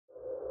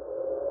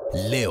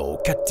Leo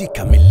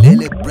katika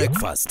Milele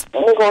Breakfast.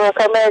 Niko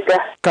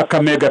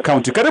Kakamega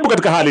County. Karibu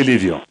katika Hali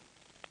Ilivyo.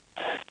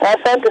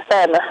 Asante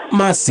sana.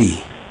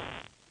 Masi.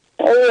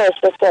 Yes,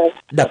 okay.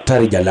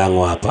 Daktari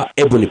Jalango hapa.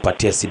 Hebu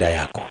nipatie shida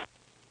yako.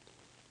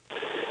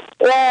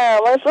 Yeah,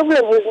 my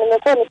problem is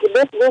nimekuwa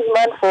nikidate this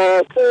man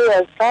for 2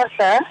 years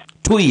sasa.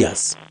 2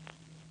 years?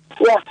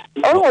 Yeah,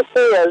 almost 2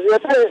 years.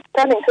 You're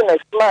turning to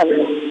next month.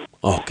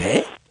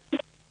 Okay.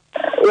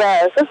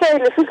 Yeah, sasa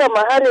ilifika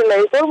mahali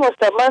like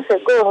almost a month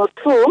ago or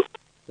two.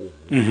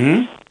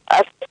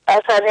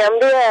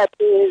 Akaniambia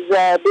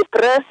he's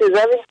depressed, he's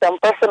having some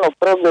personal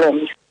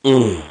problems.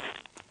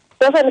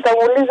 Sasa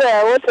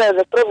nikamuuliza what are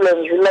the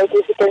problems, like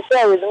if you can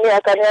share with me.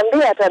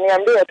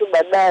 Ataniambia tu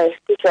baadaye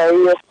kisha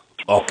hiyo.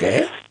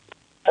 Okay.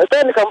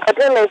 So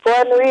nikampatia like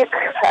 1 week,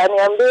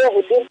 aniambia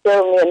he didn't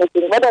tell me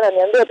anything. Baada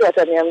ananiambia tu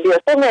ataniambia.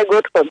 So I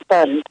got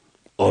concerned.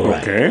 All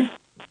right. Okay.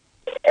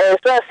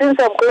 So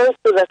since I'm close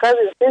to the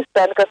cousin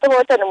sister, nikasema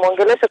wacha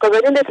nimuongeleshe because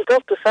I needed to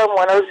talk to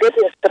someone. I was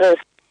getting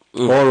stressed.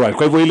 All right.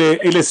 Kwa hivyo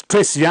ile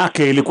stress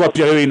yake ilikuwa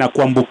pia wewe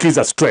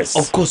inakuambukiza stress.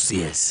 Of course,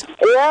 yes.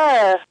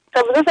 Yeah.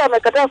 Sababu sasa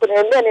amekataa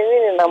kuniambia ni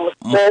nini na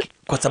stress.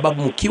 Kwa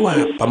sababu mkiwa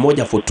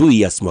pamoja for 2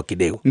 years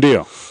Mwakideu.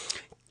 Ndio.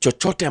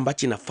 Chochote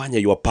ambacho inafanya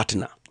your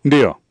partner.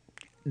 Ndio.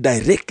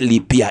 Directly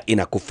pia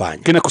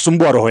inakufanya.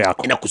 Kinakusumbua roho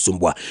yako.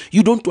 Inakusumbua.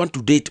 You don't want to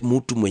date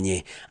mtu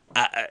mwenye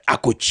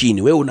ako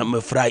chini. Wewe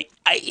unamfurahi.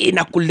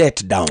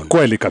 Inakulet down.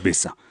 Kweli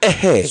kabisa.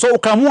 Ehe. So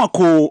ukaamua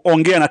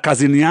kuongea na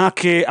kazini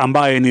yake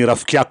ambaye ni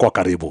rafiki yako wa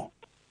karibu.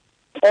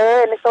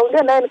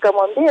 Nikaongea naye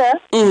nikamwambia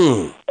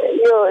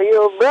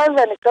your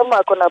brother ni kama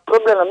ako na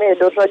problem na mimi.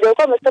 Ndio unajua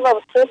kwa amesema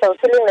stress, I'm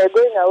feeling like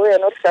going away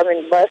and not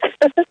coming back.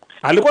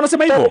 Alikuwa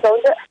anasema hivyo?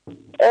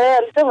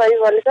 Alisema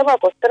hivyo, alisema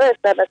ako stress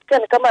na nasikia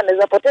ni kama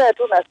anaweza potea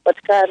tu na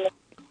asipatikane.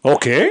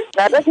 Okay.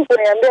 Na hataki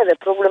kuniambia the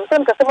problem. So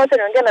nikasema acha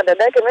niongee na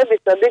dada yake, maybe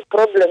it's a big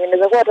problem,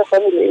 inaweza kuwa hata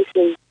family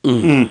issue.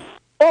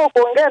 So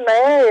kuongea na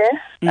yeye,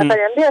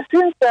 akaniambia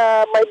since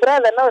my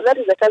brother now that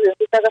is a cousin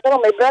sister, akasema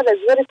my brother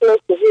is very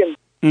close to him.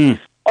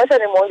 Acha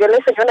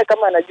nimuongeleshe nione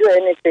kama anajua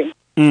anything.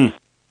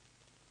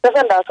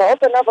 Sasa ndo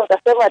akaopen up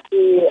akasema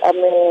ati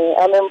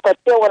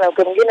amempatia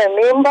mwanamke mwingine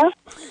mimba.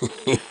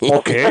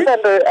 Okay. Sasa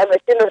ndo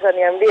ameshindwa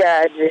ataniambia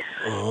aje.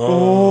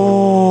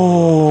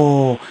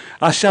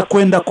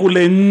 Ashakwenda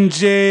kule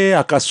nje,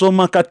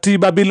 akasoma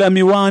katiba bila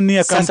miwani,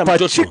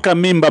 akampachika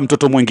mimba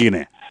mtoto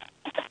mwingine.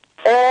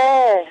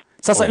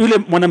 Sasa yule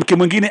mwanamke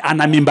mwingine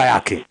ana mimba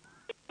yake.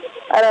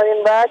 Ana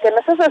mimba yake.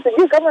 Na sasa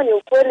sijui kama ni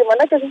ukweli,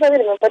 maana sasa mimi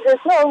nimempatia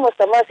sio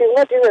almost a month,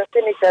 not even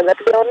finished that.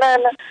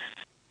 Tunaonana.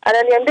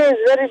 Ananiambia is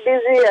very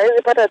busy,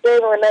 hawezi pata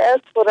time. When I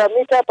ask for a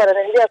meet up,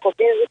 ananiambia ako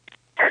busy.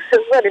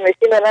 Sasa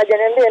nimeshinda na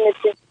hajaniambia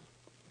anything.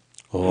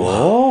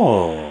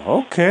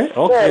 Okay.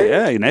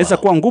 Yeah, inaweza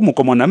kuwa ngumu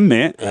kwa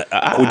mwanamume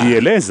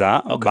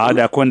kujieleza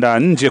baada ya kwenda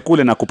nje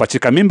kule na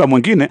kupachika mimba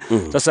mwingine.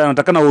 Sasa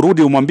natakana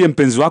urudi umwambie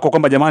mpenzi wako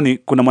kwamba jamani,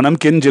 kuna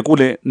mwanamke nje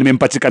kule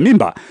nimempachika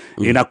mimba.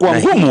 Inakuwa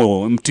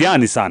ngumu,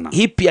 mtihani sana.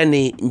 Hii pia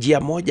ni njia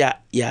moja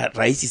ya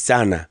rahisi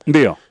sana.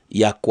 Ndio.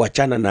 Ya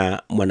kuachana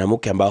na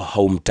mwanamke ambao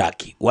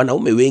haumtaki.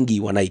 Wanaume wengi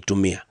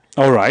wanaitumia.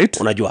 All right.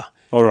 Unajua?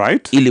 All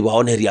right. Ili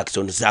waone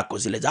reaction zako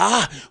zile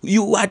za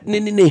you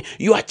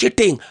are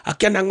cheating,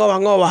 akiana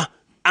ngoa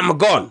I'm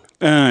gone.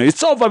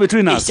 It's over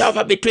between us. It's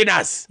over between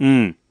us.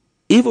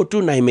 Hivyo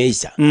tu na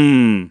imeisha.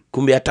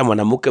 Kumbe hata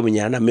mwanamke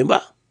mwenye ana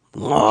mimba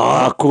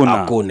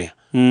hakuna.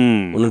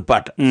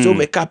 Unanipata? So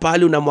umekaa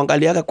pale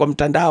unamwangaliaga kwa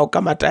mtandao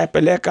kama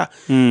atayapeleka,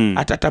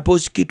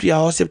 atatapost kitu ya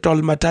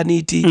hospital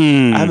maternity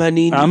ama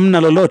nini.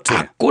 Hamna lolote.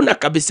 Hakuna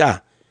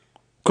kabisa.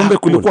 Kumbe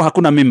kulikuwa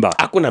hakuna mimba.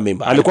 Hakuna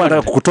mimba. Alikuwa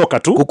anataka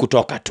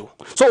kukutoka tu.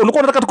 So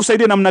ulikuwa unataka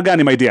tukusaidie namna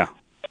gani my dear?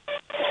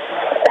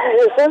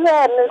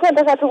 Sasa nilikuwa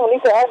nataka tu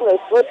munipe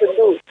advice what to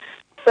do.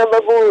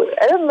 Sababu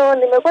I don't know,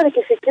 nimekuwa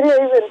nikifikiria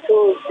even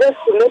to just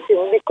to let him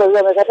because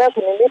amekataa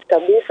kunimit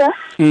kabisa.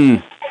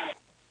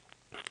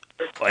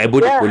 Hebu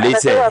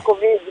nikuulize.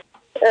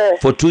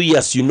 For 2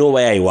 years you know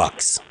where he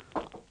works.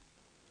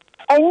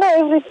 I know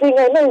everything.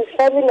 I know his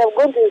family. I've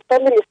gone to his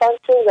family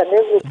functions and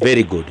everything.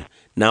 Very good.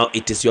 Now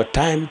it is your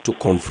time to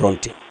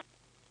confront him.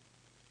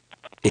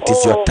 It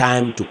is your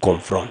time to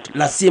confront.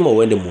 Lazima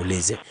uende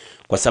muulize.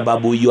 Kwa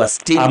sababu you are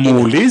still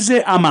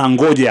amuulize ama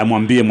angoje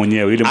amwambie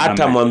mwenyewe ile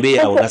hata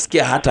mwambie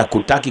unasikia hata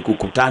kutaki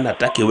kukutana,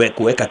 hataki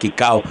kuweka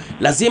kikao.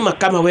 Lazima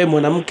kama wewe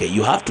mwanamke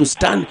you have to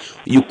stand.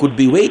 You could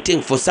be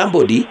waiting for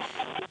somebody.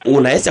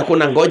 Unaweza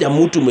kuna ngoja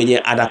mtu mwenye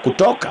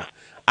anakutoka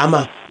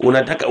ama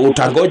unataka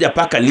utangoja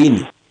paka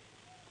lini?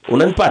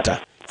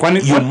 Unanipata?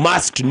 You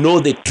must know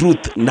the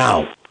truth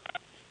now.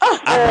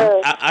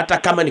 Hata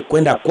kama ni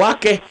kwenda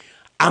kwake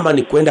ama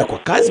ni kwenda kwa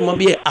kazi,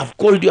 mwambie I've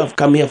called you, I've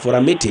come here for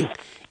a meeting.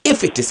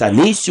 If it is an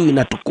issue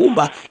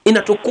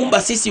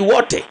inatukumba sisi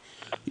wote.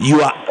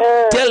 You are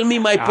tell me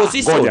my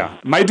position. Goja,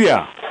 my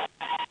dear.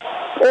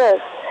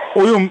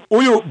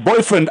 Huyu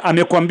boyfriend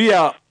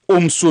amekwambia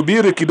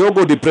umsubiri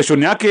kidogo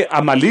depression yake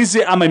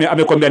amalize ama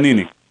amekwambia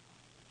nini?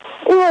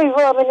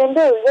 Hivyo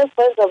ameniambia just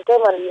find some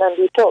time and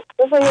we talk.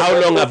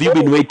 How long have you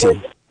been waiting?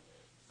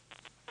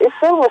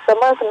 It's almost a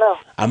month now.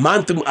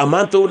 A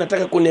month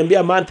unataka kuniambia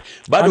a month?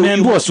 Bado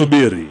ameambiwa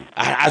subiri.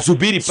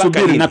 Asubiri paka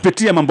Subiri, nini?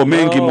 napitia mambo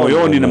mengi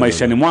moyoni na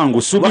maishani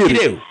mwangu. Subiri.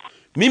 Wakileo,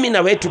 mimi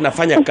na wewe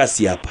tunafanya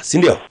kazi hapa, si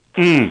ndio?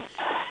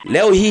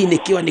 Leo hii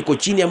nikiwa niko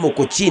chini ama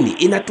uko chini,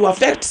 inatu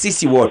affect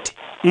sisi wote.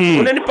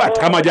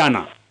 Unanipata? Kama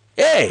jana.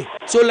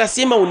 So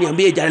lazima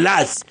uniambie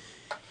Jalas,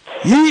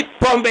 hii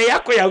pombe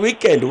yako ya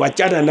weekend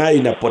wachana nayo,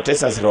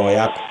 inapoteza roho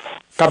yako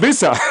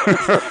kabisa.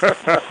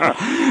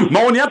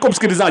 Maoni yako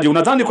msikilizaji,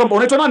 unadhani kwamba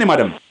unaitwa nani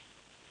madam?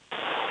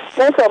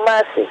 Naitwa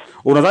Masi.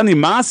 Unadhani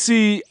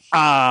Masi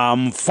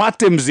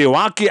mfate mzee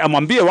wake,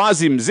 amwambie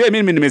wazi, mzee,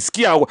 mimi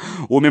nimesikia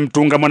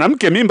umemtunga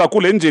mwanamke mimba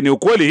kule nje, ni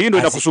ukweli, hii ndio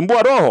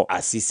inakusumbua roho?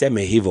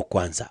 Asiseme hivyo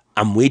kwanza,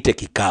 amuite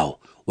kikao,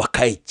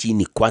 wakae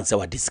chini kwanza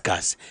wa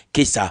discuss,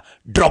 kisha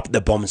drop the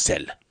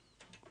bombshell.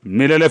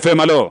 Milele FM,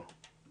 hello.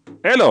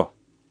 Hello.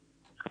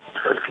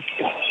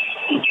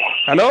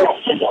 Hello.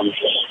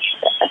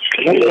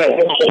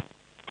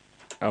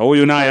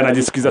 Huyu naye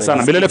anajisikiza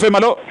sana. Milele FM,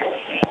 hello.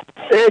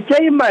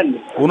 Chairman.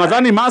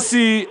 Unadhani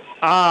Masi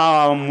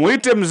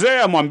muite mzee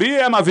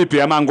amwambie ama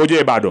vipi, ama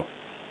ngoje bado?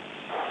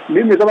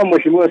 Mimi kama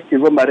mheshimiwa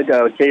Steve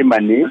Marika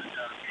Chairman, mimi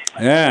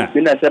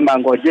nasema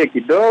ngoje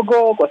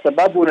kidogo, kwa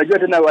sababu unajua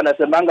tena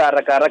wanasemanga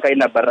haraka haraka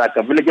ina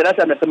baraka. Vile Jalas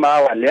amesema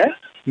awali,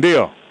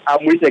 ndio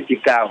amuite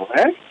kikao,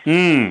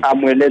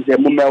 amueleze,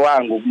 mume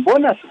wangu,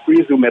 mbona siku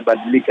hizi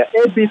umebadilika?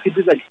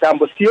 ABCD za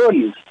kitambo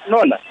sioni,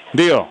 unaona?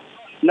 Ndio.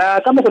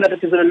 Na kama kuna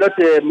tatizo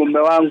lolote, mume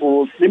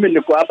wangu, mimi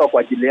niko hapa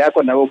kwa ajili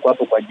yako na wewe uko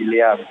hapa kwa ajili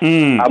yangu.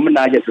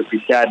 Hamna haja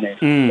tufichane.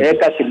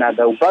 Eka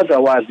kinaga upaga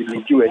wazi,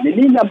 nijue ni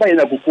nini ambayo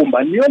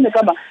inakukumba, nione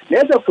kama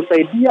naweza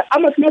kukusaidia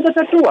ama tunaweza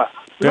tatua.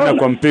 Tena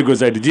kwa mpigo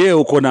zaidi. Je,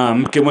 uko na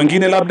mke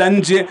mwingine labda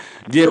nje?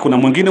 Je, kuna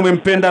mwingine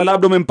umempenda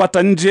labda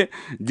umempata nje?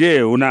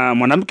 Je, una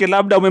mwanamke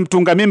labda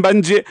umemtunga mimba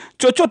nje?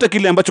 Chochote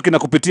kile ambacho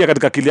kinakupitia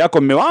katika akili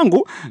yako, mume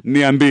wangu,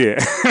 niambie.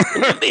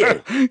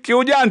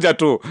 Kiujanja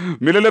tu.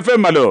 Milele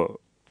FM, hello.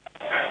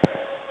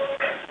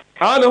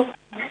 Halo.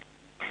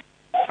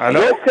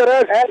 Halo.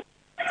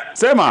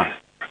 Sema.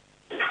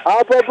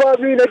 Hapa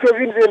mimi naitwa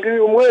Vincent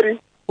Umweri.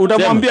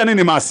 Utamwambia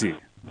nini Masi?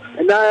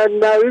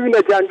 Na mimi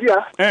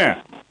nachangia.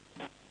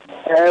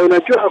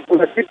 Unajua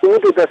kuna kitu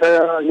mtu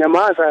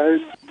utanyamaza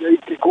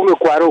kikume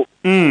kwa roho.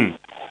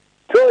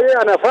 So yeye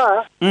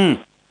anafaa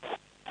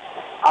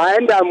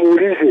aenda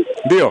amuulize.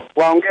 Ndio.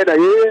 Waongee na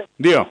yeye.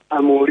 Ndio.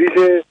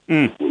 Amuulize.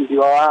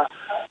 Ndio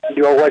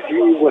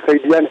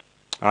wasaidiane.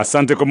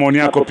 Asante kwa maoni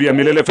yako pia.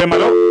 Milele FM,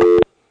 hello.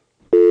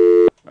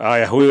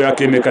 Haya, huyo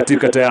yake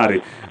imekatika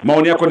tayari.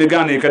 Maoni yako ni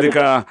gani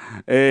katika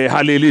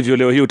hali ilivyo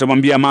leo hii?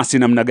 Utamwambia Masi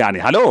namna gani?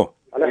 Hello.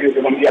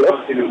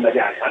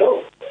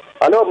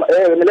 Hello,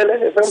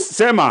 Milele FM.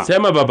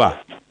 Sema baba.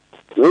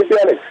 Vipi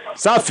Alex?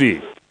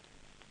 Safi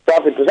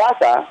tu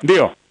sasa.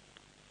 Ndio.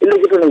 Ile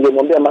kitu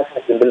ningemwambia Masi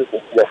asiendelee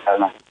kuja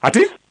sana.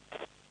 Ati?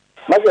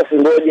 Masi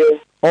asingoje.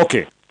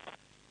 Okay.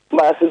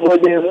 Masi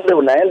ngoje, muda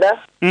unaenda.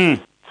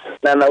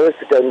 Na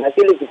waste time. Na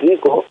kile kitu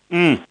iko.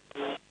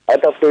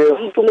 Atafute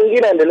mtu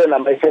mwingine aendelee na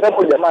maisha.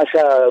 Kama jamaa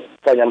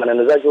ashafanya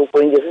maneno zake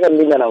huko nje, sasa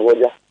mimi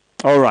nangoja.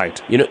 All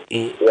right. You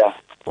know,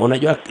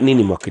 unajua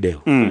nini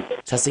Mwakideo?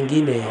 Sasa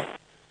ingine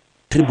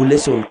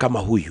tribulation kama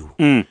huyu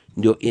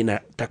ndio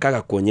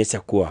inatakaga kuonyesha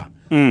kuwa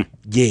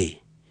je,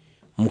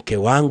 mke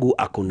wangu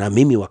ako na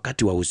mimi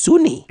wakati wa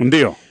huzuni?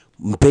 Ndio.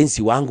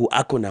 Mpenzi wangu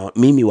ako na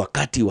mimi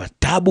wakati wa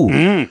tabu?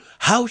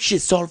 How she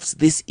solves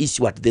this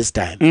issue at this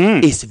time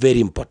is very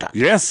important.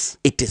 Yes.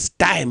 It is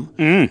time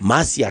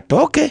Masi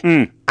atoke,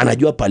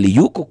 anajua pali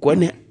yuko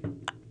kwenye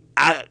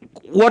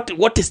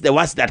what is the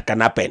worst that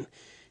can happen?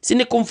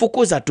 Sini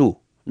kumfukuza tu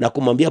na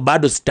kumwambia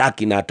bado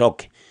staki na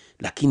atoke.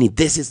 Lakini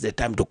this is the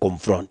time to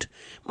confront.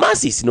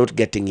 Masi is not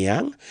getting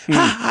young.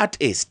 Her heart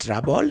is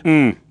troubled.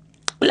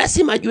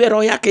 Lazima ajue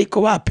roho yake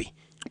iko wapi.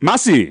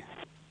 Masi.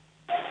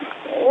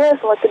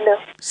 Yes, Wakileo.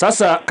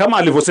 Sasa kama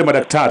alivyosema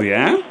daktari,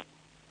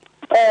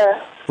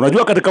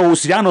 unajua katika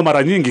uhusiano,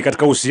 mara nyingi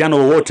katika uhusiano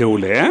wowote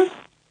ule,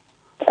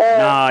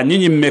 na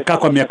nyinyi mmekaa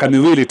kwa miaka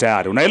miwili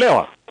tayari,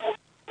 unaelewa?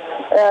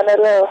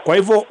 Naelewa. Kwa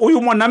hivyo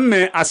huyu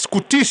mwanamume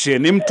asikutishe,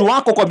 ni mtu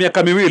wako kwa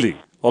miaka miwili,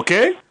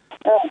 okay?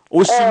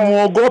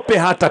 Usimuogope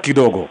hata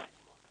kidogo.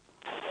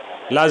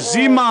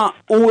 Lazima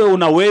uwe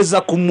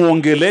unaweza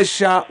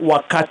kumuongelesha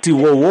wakati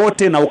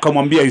wowote na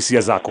ukamwambia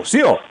hisia zako,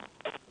 sio?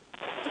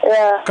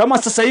 Kama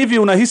sasa hivi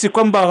unahisi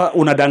kwamba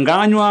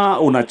unadanganywa,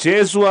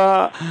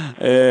 unachezwa,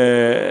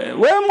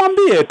 wewe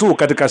mwambie tu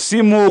katika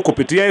simu,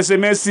 kupitia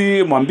SMS,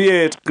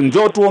 mwambie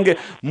njoo tuonge,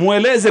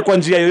 mueleze kwa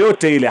njia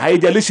yoyote ile,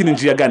 haijalishi ni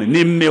njia gani.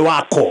 Ni mume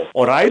wako,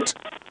 alright?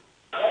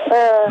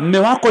 Mume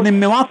wako ni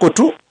mume wako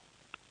tu.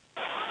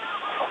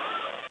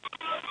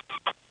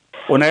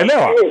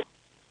 Unaelewa?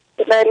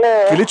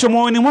 Naelewa. Kilicho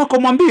moyoni mwako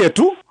mwambie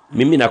tu.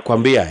 Mimi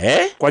nakwambia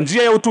kwa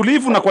njia ya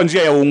utulivu na kwa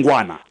njia ya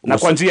uungwana na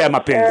kwa njia ya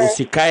mapenzi.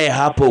 Usikae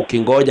hapo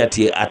ukingoja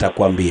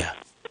atakwambia.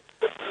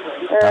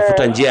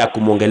 Tafuta njia ya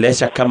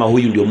kumuongelesha kama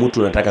huyu ndio mtu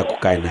unataka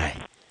kukaa naye.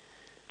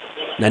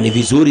 Na ni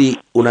vizuri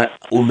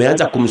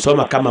umeanza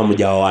kumsoma kama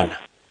mjaoana.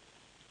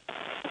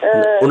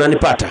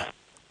 Unanipata?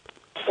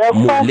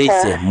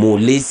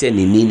 Muulize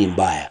ni nini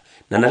mbaya.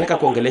 Na nataka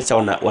kuongelesha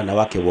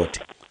wanawake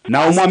wote.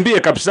 Na umwambie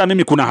kabisa,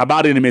 mimi kuna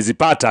habari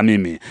nimezipata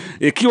mimi.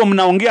 Ikiwa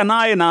mnaongea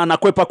naye na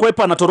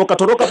anakwepa anatoroka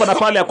pana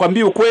pale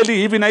akwambie ukweli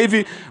hivi na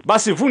hivi,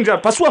 basi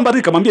pasua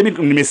mbarika, mwambie mimi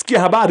nimesikia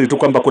habari tu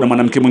kwamba kuna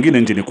mwanamke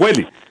mwingine nje. Ni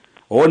kweli?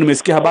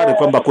 Nimesikia habari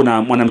kwamba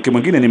kuna mwanamke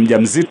mwingine ni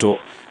mjamzito.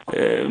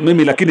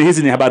 Mimi lakini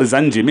hizi ni habari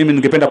za nje. Mimi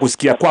ningependa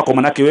kusikia kwako,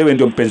 manake wewe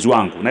ndio mpenzi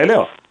wangu.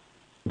 Unaelewa?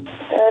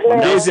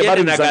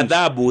 Usiende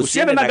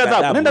na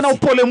ghadhabu. Nenda na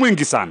upole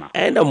mwingi sana.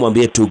 Enda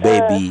mwambie tu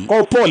baby.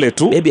 Kwa upole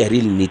tu. Baby, I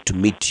really need to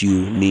meet you.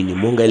 Nini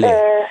muongele.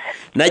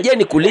 Na je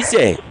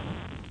nikuulize?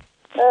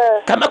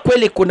 Kama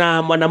kweli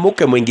kuna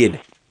mwanamke mwingine.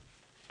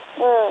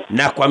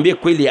 Na kwambie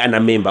kweli ana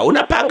mimba.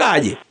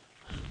 Unapangaje?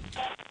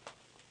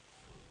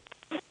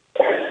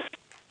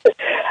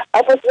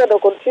 Hapo sasa ndo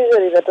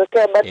confusion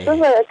inatokea, but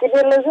sasa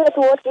akinielezea tu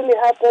what really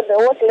happened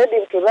and what led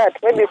him to that,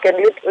 maybe you can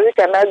reach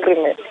an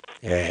agreement.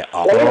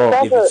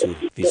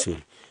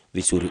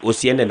 Vizuri.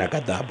 Usiende na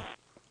ghadhabu.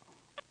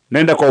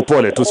 Nenda kwa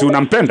upole tu, si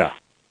unampenda?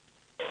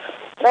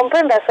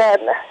 Nampenda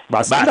sana.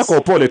 Basi nenda kwa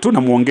upole tu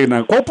na muongee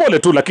na kwa upole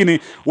tu, lakini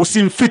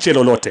usimfiche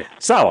lolote.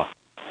 Sawa?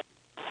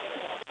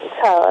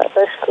 Sawa,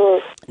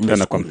 tashukuru.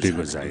 Nenda kwa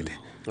mpigo zaidi.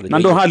 Na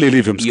ndo hali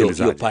ilivyo,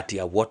 msikilizaji. Your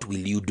party, what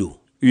will you do?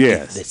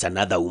 Yes. There's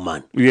another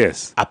woman.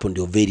 Yes. Hapo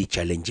ndio very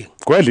challenging.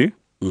 Kweli?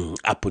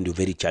 Hapo ndio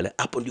very challenging.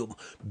 Hapo ndio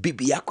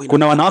bibi yako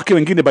kuna wanawake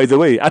wengine by the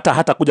way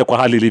hata kuja kwa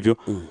hali ilivyo.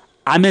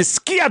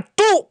 Amesikia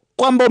tu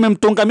kwamba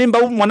umemtunga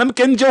mimba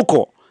mwanamke nje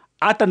huko.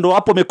 Hata ndo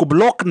hapo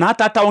amekublock na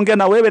hata ongea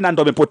na wewe na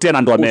ndo amepotea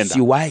na ndo ameenda.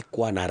 Usiwahi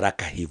kuwa na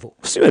haraka hivyo.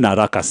 Usiwe na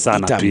haraka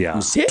sana pia.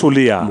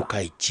 Tulia.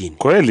 Mkae chini.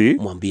 Kweli?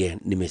 Mwambie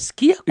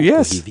nimesikia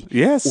uko hivi.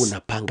 Yes.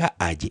 Unapanga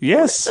aje?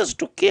 Yes.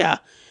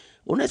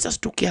 Unaweza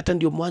stukia hata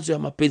ndio mwanzo ya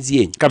mapenzi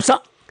yenyu. Kabisa.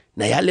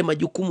 Na yale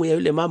majukumu ya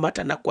yule mama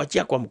hata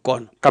nakuachia kwa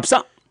mkono.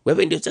 Kabisa.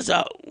 Wewe ndio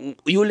sasa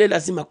yule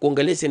lazima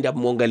kuongeleshe ndio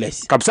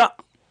muongeleshe. Kabisa.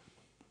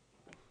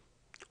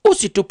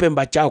 Usitupe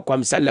mbachao kwa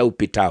msala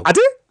upitao.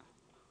 Ati?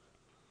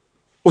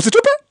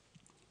 Usitupe?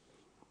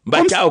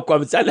 Mbachao kwa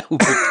msala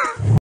upitao.